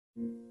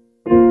Hello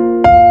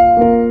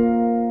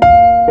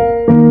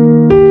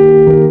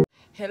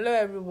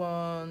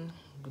everyone,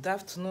 good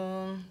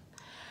afternoon.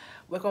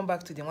 Welcome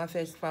back to the One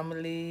First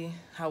family.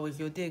 How is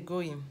your day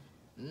going?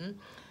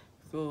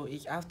 So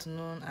it's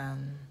afternoon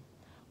and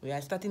we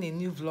are starting a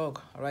new vlog,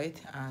 right?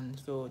 And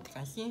so you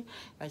can see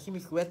me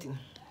sweating.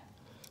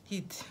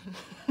 Heat.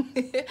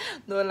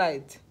 No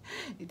light.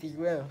 It is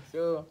well.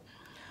 So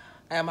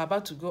I am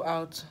about to go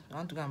out. I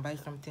want to go and buy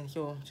something.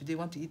 So today I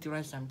want to eat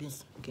rice and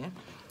beans. Okay.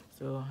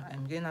 So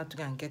I'm going out to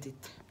go and get it.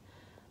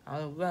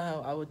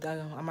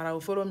 Amara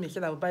will follow me. She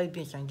said I will buy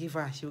beans and give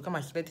her. She will come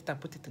and select it and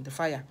put it in the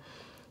fire.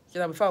 She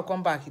said before I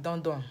come back, it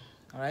done.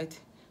 Alright?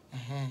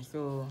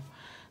 So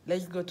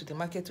let's go to the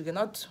market together.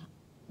 Not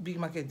big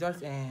market,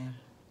 just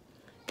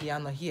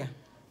piano here.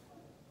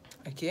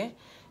 Okay?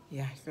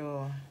 Yeah,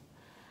 so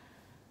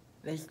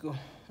let's go.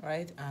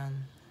 Right?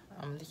 And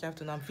this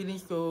afternoon I'm feeling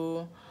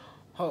so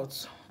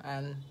hot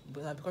and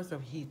because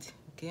of heat.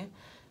 Okay? You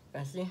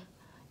can see.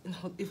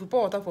 If you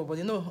pour water for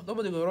body, no,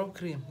 nobody will rub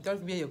cream.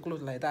 Just wear your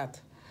clothes like that.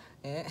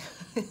 It's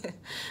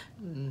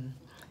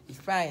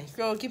fine.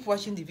 So keep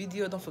watching the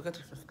video. Don't forget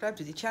to subscribe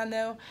to the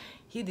channel.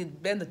 Hit the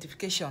bell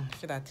notification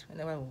so that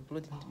whenever we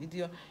upload the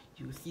video,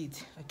 you will see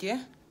it.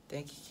 Okay?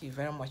 Thank you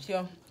very much.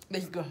 So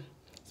let's go.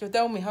 So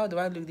tell me, how do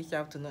I look this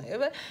afternoon?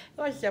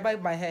 What is about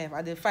my hair?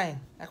 Are they fine?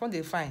 I can't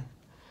they fine.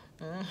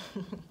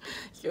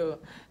 So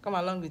come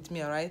along with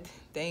me, alright?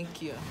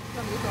 Thank you.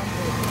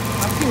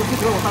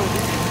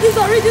 It's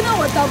original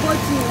water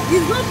bottle.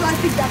 It's not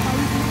plastic that can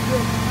easily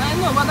break. I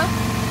know, but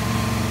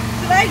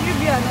Should I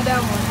give you another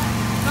one?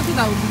 nothing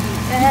that will be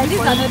good. This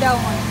is another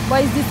one.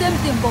 But it's the same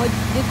thing, but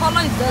the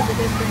color is just the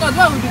different. Because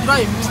one will be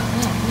dry.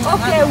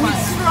 Okay,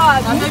 with straw.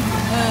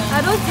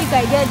 I don't think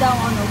I get that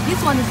one. This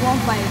one is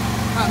 1.5. No,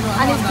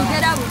 and it's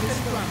together with the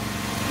straw.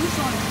 Which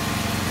one?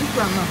 This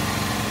one now.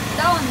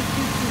 That one is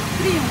 50.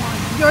 3 in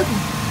 1. Just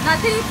Now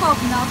 3 cup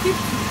now 50.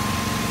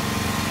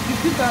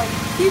 50,000.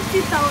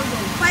 50,000.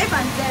 5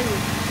 and 0.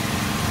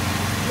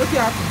 What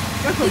happened?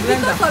 Just for It's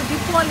blender. because of the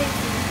quality.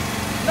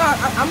 No,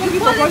 I'm The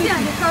looking for quality quality.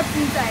 and the cups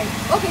inside.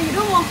 Okay, you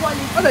don't want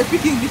quality. What they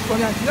speak English for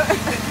me?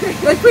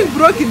 They speak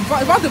broken. If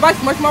I want to buy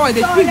much more, they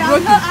Sorry, speak I'm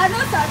broken.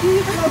 not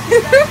sabi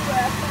broken. That's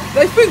why.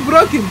 They speak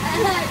broken.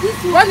 This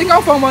When one. they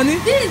come for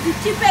money, This is the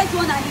cheapest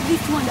one and the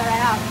least one that I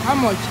have. how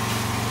much?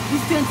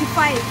 It's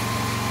 25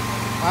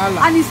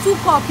 Allah. and it's 2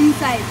 cup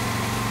inside.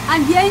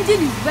 And the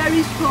engine is very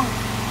strong.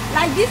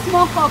 Like this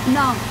small cup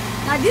now.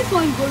 Now this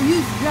one you go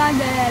use grind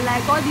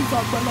like all these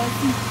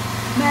okpolosi,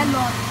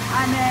 melon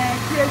and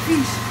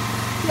crayfish.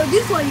 So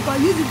this one you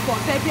can use it for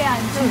pepper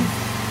and cheese.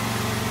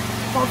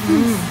 For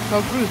fruits.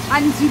 For fruit.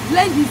 And if you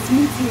blend it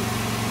smoothly.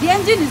 The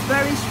engine is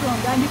very strong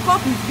and the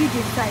cup is big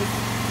in size.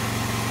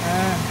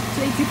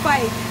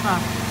 25.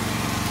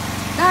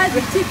 That's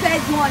the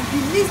cheapest one, the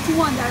least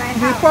one that I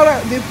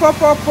have. The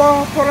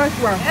porous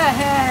one.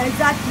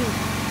 Exactly.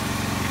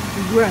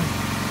 Is when?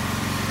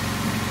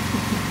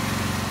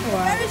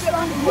 Wow. Very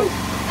strong. Look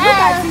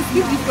at it.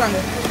 Give Now. this one.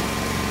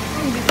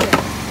 Give this one.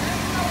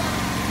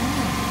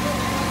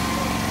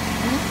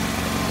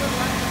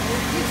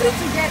 The two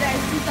together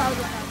is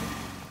 2,000.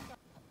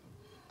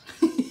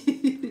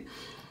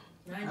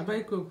 I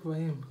buy Coke for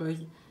him because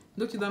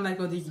don't you don't like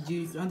all this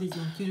juice, all this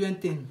children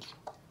thing.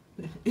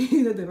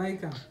 You know they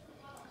like them.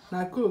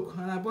 Now Coke,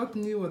 and I bought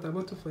new water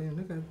bottle for him.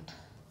 Look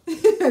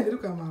at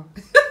look at mom.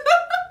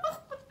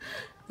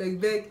 Like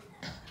beg.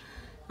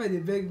 Why they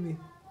beg me?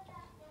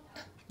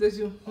 Does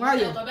you? Why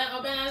you?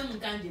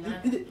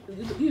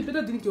 You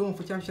better drink your own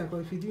for chap chap.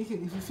 If you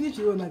finish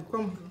your own, like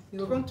come,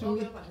 you'll come to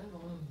me.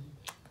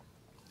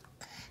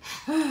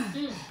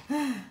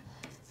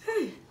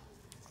 Hey,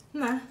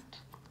 nah.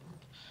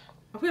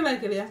 I feel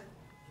like it, yeah.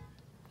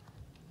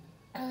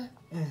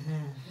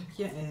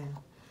 Yeah,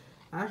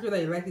 I feel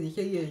like you like it. You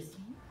say yes.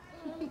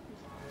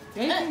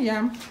 Anything,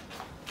 yam.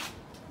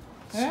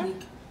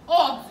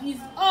 Oh, he's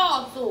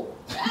also.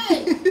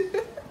 Hey!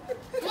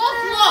 What's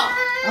more?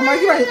 I'm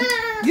like,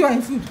 give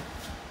her food.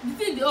 You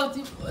think the old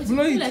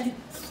Blow it. like it?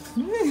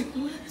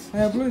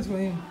 I blow it for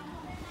him.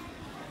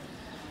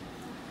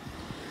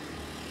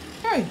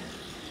 Hey!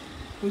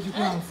 What you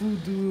call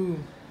food do?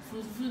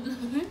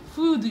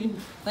 Food.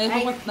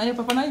 Now your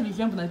papa now you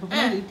jump, now your papa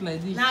now eat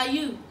like this. Now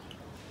you.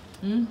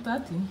 30.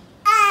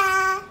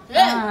 Hey!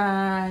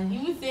 Hi. You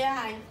will say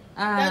hi.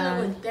 Hi. That's what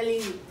I'm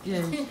telling you.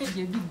 Yes,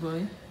 you're a big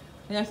boy.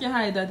 Yeah, say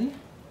hi, daddy.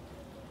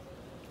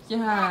 Say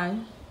hi.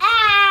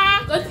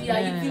 Because you are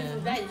Yeah. eating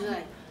food, that is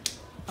why.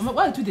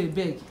 Why do they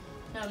beg?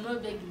 I'm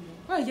not begging you.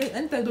 Why?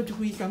 Anytime don't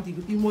you eat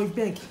something, you must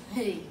beg.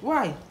 Hey.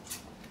 Why?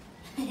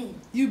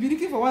 You be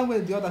looking for one way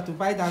or the other to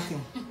buy that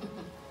thing.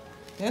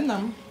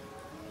 Then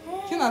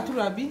she not too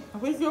rabbi. I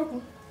wish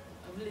you.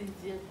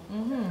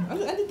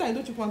 Anytime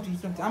don't you want to eat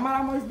something,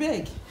 I must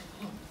beg.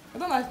 I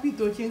don't like speak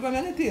to change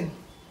anything.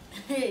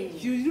 Hey.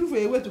 She will look for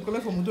a way to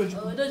collect from Udoji.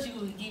 Oh, don't you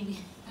will give me.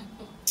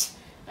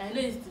 I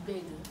know it's to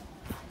beg.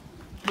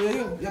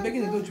 You're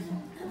begging the Udoji.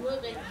 I'm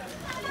not begging.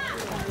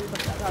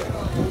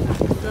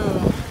 So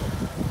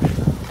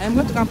I'm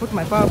going to come put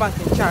my power bank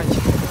in charge.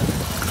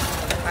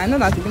 I know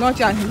that he will not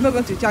charge. He's not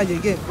going to charge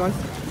again because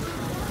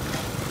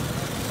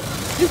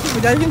these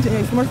people are using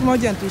a small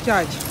gen to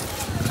charge.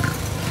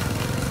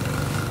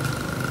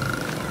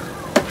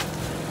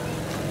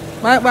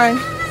 Bye.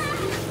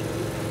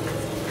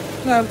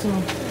 No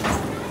afternoon.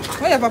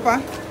 Where your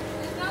papa?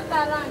 It's not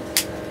around.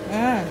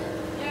 Yeah.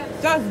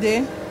 Yes. Just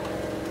there.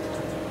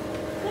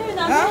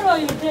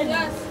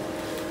 Yes.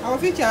 I will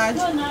feel charge.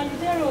 No, you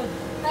dey road.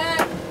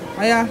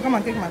 Oh yeah, come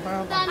and take my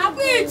power.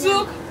 Happy you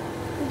took.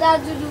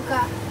 That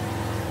Duduka.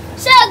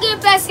 Shall I give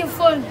person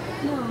phone?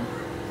 No.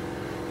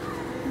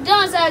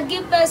 Don't say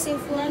give person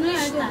phone.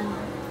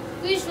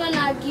 Which one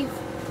I give?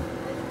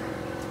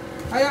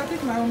 Oh yeah,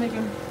 take my own, make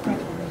him charge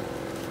for me.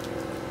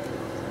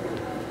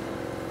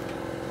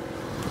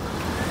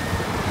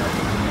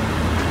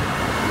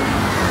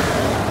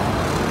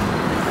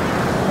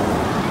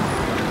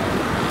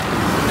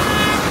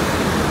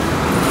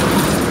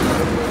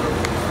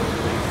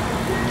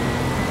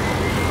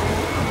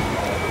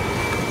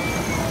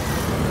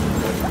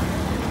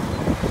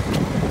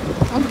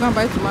 I want to go and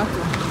buy tomato.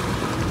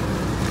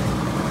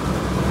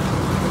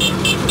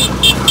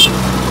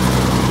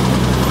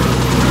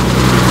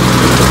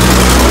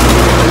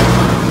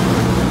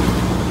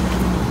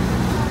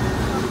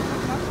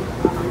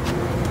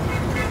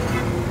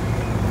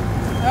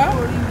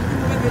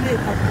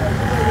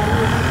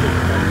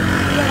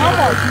 How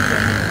much?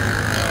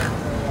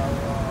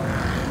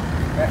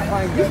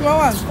 This one.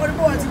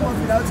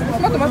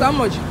 Tomato how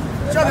much?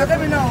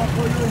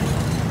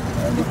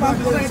 The pound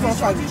is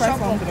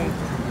 500.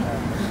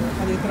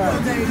 I dey try.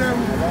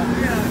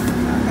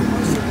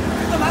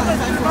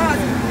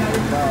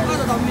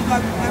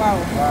 Wow.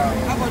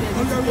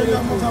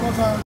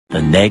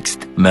 The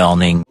next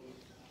morning.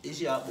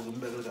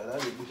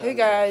 Hey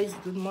guys,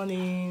 good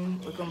morning.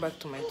 Welcome back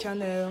to my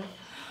channel.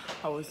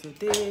 How was your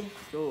day?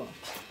 So,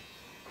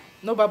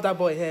 no bath that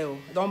boy hair.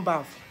 Don't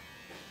bath.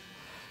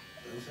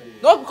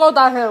 Don't cut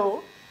that hair.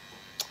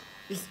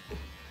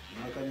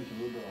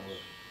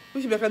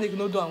 Which mechanic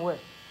no do and where?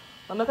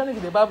 The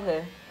mechanic dey bath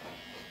hair.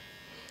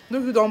 No,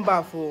 you don't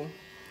bath.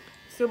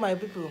 So my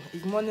people,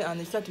 it's morning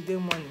and it's Saturday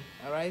morning,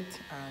 alright?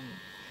 And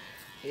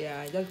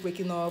yeah, just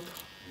waking up.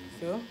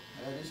 So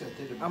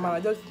I'm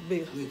gonna just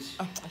bathe. You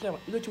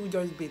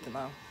just bathe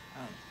now.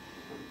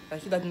 I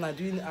see that I'm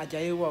doing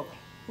Ajayi work.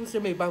 Who say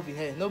me bath with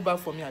hair? No bath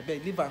for me, I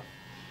beg. Leave her.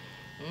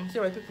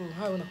 So my people,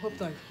 I hope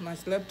that I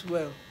slept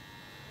well.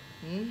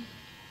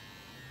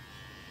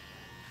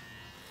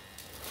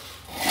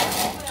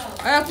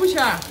 I push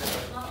her.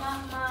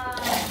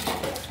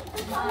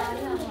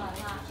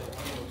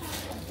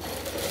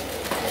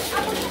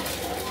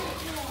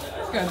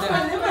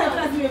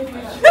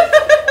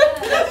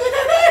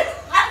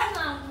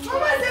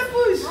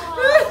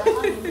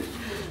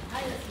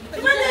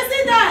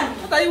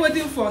 What are you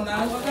waiting for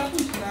now? What are you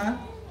pushing now?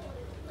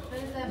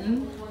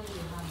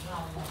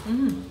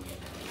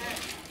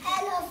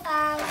 Hello,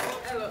 fam.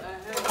 Hello.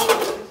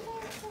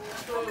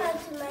 Welcome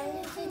to my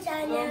little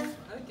channel.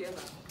 Okay.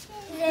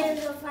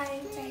 Hello,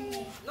 fine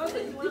channel. No, it's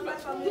different.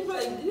 You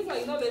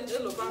know the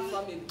Hello Bank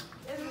family.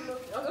 Hello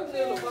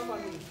Bank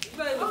family. You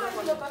know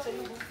Hello Bank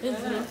family.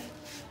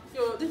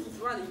 So this is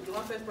the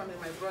one first family,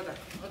 my brother.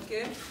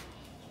 Okay.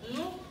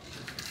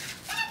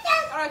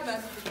 Alright,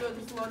 guys. So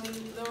this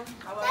morning,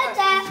 our wife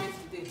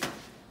yesterday.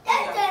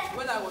 Yeah,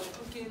 when I was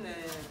cooking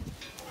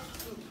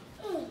soup.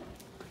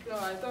 So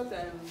I thought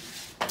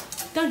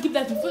Can't keep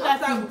that to food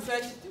that after we thing.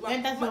 fetch the one,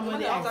 Enter some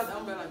money. after the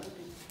umbrella and cook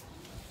it.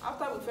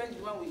 After we fetch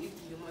the one we eat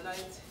in the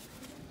night,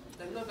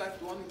 there's no guy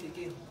to want it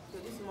again. So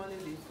this morning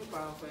the soup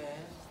have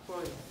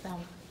spoiled.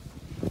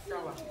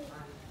 Shower.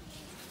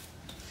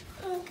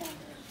 Okay.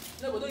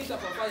 No, but don't eat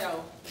up on fire.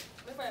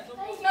 Make fire no.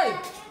 Hey!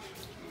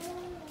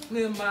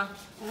 Nema.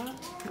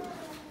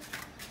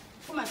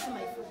 Come and see my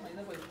food. My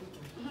neighbor is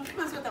cooking. Come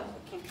and see what I'm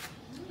cooking.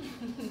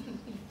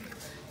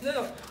 No.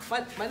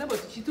 My neighbor,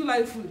 she too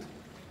like food.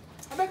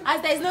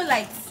 As there is no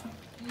light,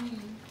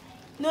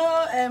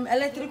 no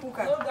electric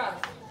cooker, No gas.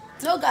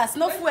 no gas,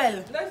 no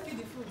fuel. Let's eat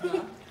the food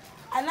now.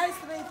 And now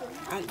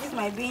and this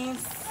my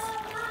beans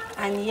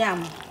and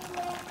yam. I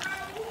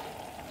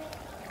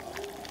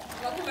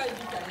don't like this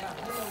and that.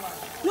 I don't know why.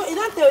 No, you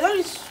don't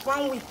reach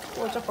 1 week.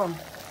 Watch up on.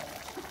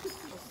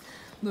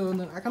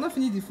 No, I cannot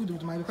finish the food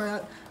with my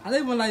because I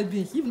don't even like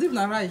beans. Even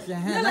na rice, You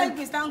don't like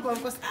beans, thank God,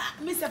 because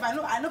myself,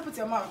 I know put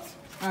your mouth.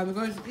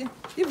 because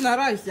if na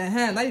rice,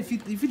 now you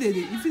fit they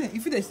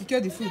secure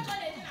the food.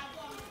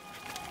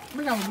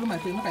 Make I blow my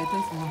plate, make I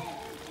taste now.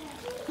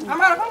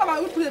 Amara, come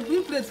on,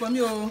 you plate for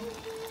me, oh.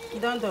 You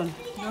don't done.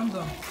 I'm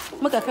done.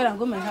 Make a carry and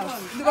go my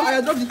house. Because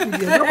I drop this food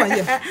here. Drop one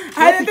here.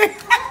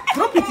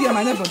 Drop it here,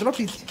 my neighbor. Drop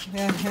it.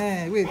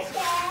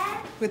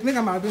 Wait, make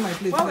I bring my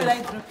plate. Why will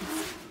I drop it?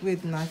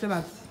 Wait, now, so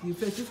that you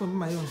fetch it for me,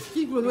 my own.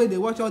 Keep the way they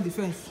watch all the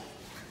fence.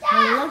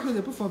 Now, the watch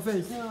they put for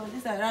fence. No, this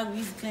is a rag we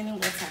use cleaning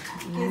water.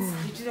 In case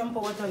the children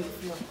pour water on the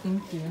floor.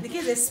 Okay. In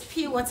case they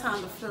spill water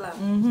on the floor.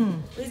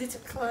 We use it to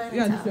clean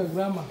Yeah, it this is out. your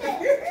grandma.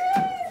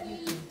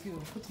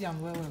 Put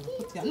yam well.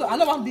 Put yam. No, I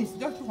don't want this.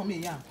 Just put for me,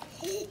 yeah.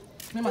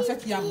 Me must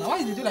check yam now. Why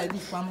you do like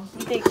this, Mama?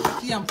 Take.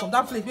 Yam from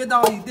that place where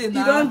that one you did now.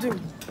 You don't do.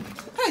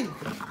 Hey.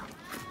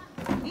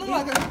 No,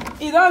 I get.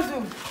 You don't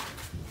do.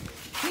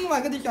 No,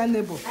 I get this kind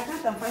neighbor. I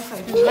can't find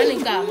 5.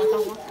 Monica,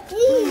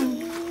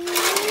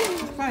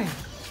 Fine.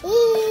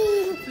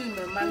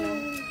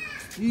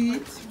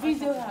 Eat.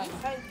 Video.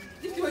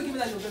 This you will give me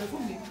that you're gonna fool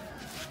me.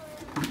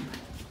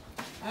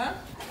 Huh?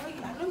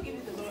 I don't give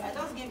it to her. I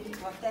just give it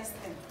for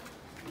testing.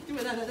 Give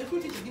me that. The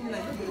fruit you give me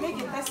like. Make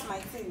it test my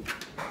thing.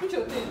 Put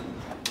your thing.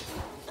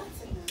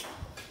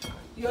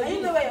 You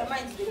know where your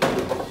mind is going.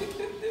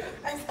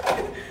 I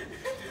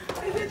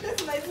said,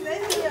 test my thing. I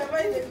know where your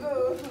mind is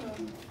going.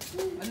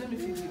 And let me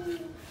feed you.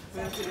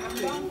 I'm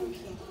done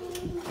cooking.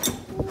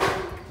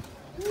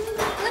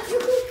 What you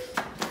cook?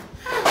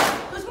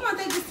 Let's come and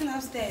take this thing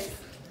upstairs.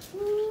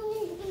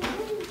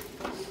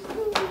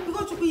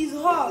 Because Chuku is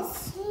hot.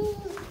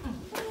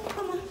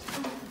 Come on.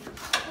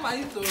 Come on,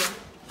 eat.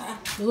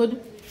 Good.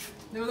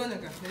 Never done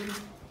again.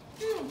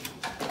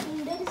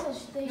 That is a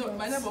steak. No,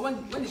 my neighbor, when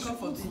you come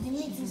for The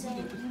meat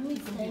inside. The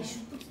meat that you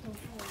should put on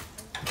food.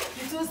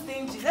 You're too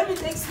stingy. Let me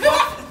take some.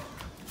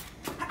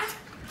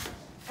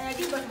 I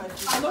give back my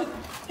food. I know.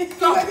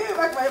 Stop. I give you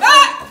back my food.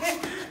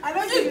 I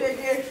don't give you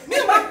again.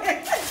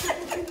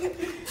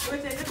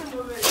 Wait, I get to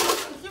know where.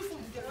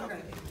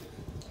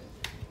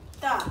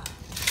 Ta.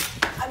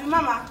 I be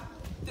mama.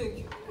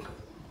 Take.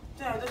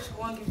 I don't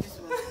want to give this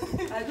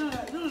one. I don't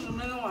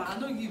know one. I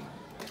don't give.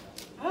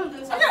 I don't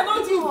give I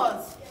don't give. what?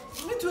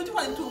 Me too. You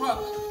want too hot?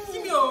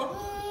 Give me your.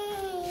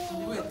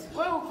 Wait.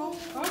 Where will go?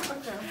 Come on,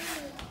 picture.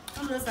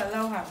 I'm just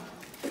allow her.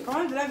 Come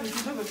on, drive with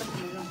you. Don't go talk to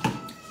me now.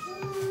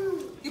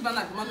 Give her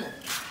that, Mama.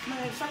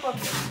 My shut up.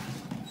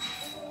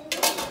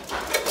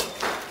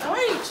 And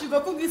when she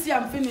go cook this here,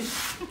 I'm finished.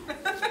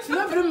 She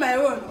don't bring my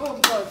own. Oh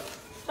God.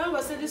 Don't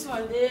go say this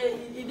one.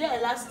 They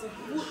elastic.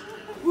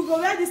 We go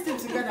wear this thing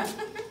together.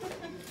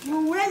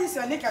 You wear this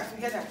your knicker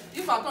together.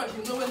 If I touch,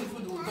 you know when the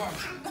food will go.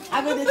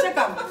 I go to check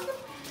them.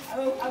 I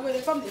go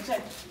to come to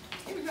check.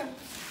 Give me that.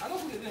 I don't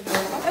put it in.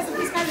 Let's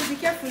this kind of be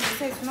careful. You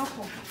say it's not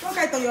cool. Don't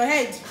get it on your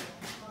head.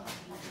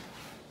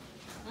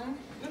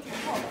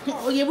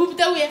 Okay, boop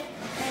that way.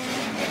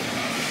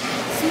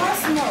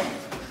 Small.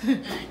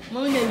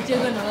 Mom and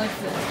children are not.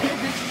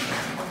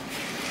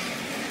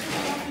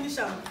 Finish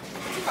them.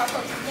 If I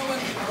touch, you know when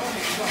the food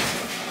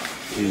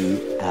will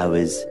go. 2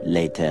 hours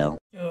later.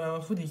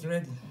 Our food is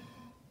ready.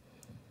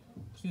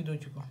 See,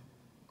 don't you go?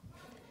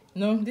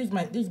 No, this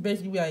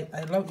basically where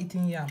I love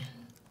eating yam.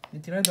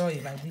 With red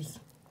oil like this.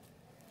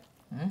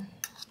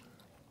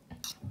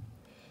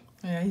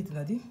 Yeah, eat,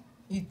 Daddy.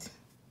 Eat.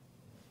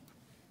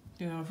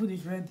 Yeah, our food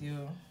is ready.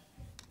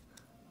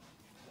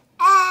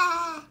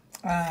 Ah.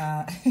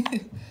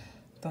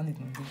 Turn it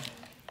in this.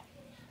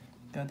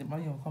 Yeah, the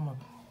body will come up.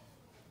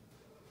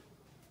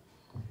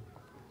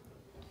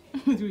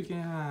 We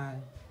can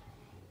hide.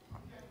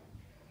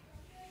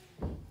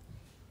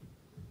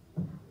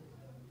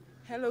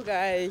 Hello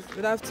guys,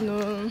 good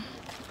afternoon.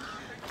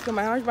 So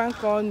my husband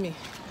called me.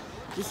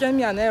 He sent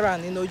me an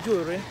errand in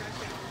Ojore.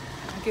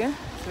 Okay,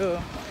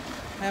 so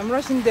I am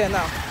rushing there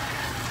now.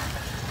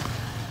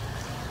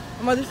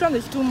 But the sun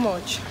is too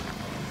much.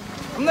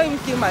 I'm not even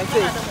seeing my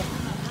face.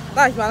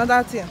 That's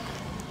another thing.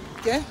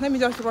 Okay, let me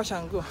just rush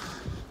and go.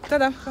 Tell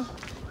them, come,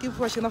 keep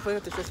watching, not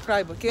forget to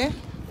subscribe, okay?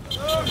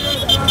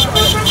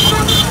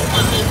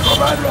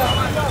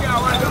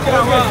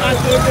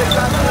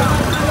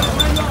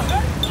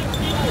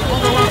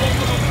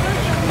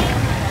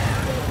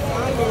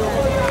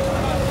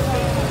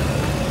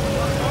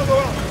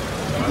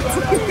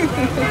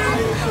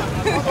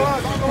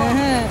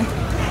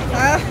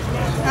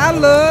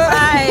 Hello.